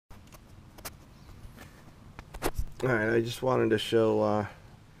Alright, I just wanted to show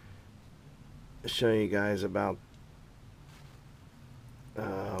you guys about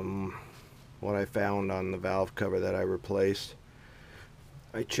what I found on the valve cover that I replaced.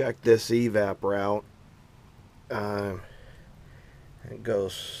 I checked this EVAP route. It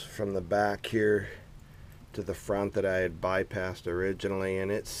goes from the back here to the front that I had bypassed originally,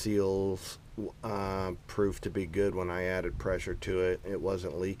 and it seals proved to be good when I added pressure to it. It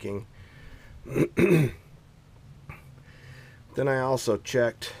wasn't leaking. Then I also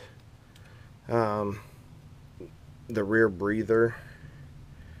checked the rear breather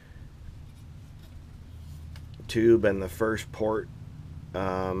tube and the first port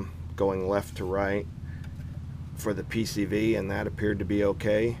going left to right for the PCV, and that appeared to be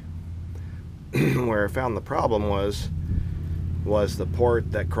okay. Where I found the problem was the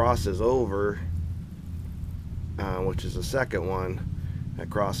port that crosses over, which is the second one that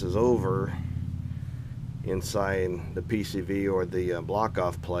crosses over inside the PCV or the block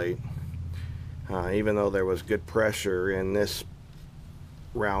off plate. Even though there was good pressure in this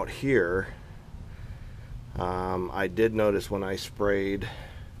route here, I did notice when I sprayed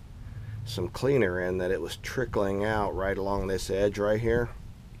some cleaner in that it was trickling out right along this edge right here.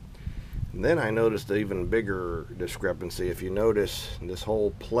 And then I noticed an even bigger discrepancy. If you notice, this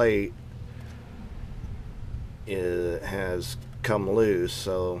whole plate has come loose,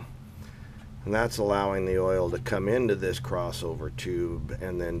 and that's allowing the oil to come into this crossover tube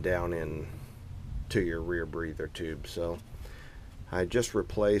and then down in to your rear breather tube. So I just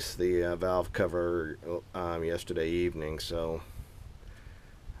replaced the valve cover yesterday evening, so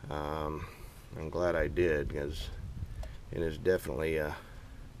I'm glad I did, because it is definitely a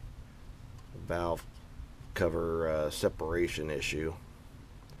valve cover separation issue.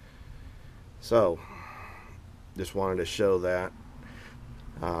 So just wanted to show that.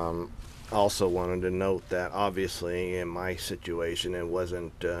 Also wanted to note that obviously in my situation it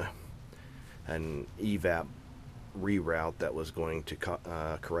wasn't an EVAP reroute that was going to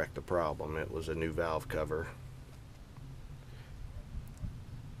correct the problem. It was a new valve cover.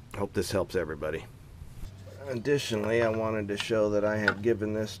 Hope this helps everybody. Additionally, I wanted to show that I had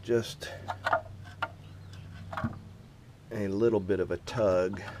given this just a little bit of a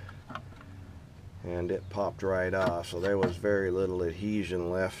tug and it popped right off, so there was very little adhesion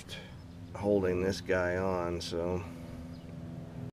left holding this guy on. So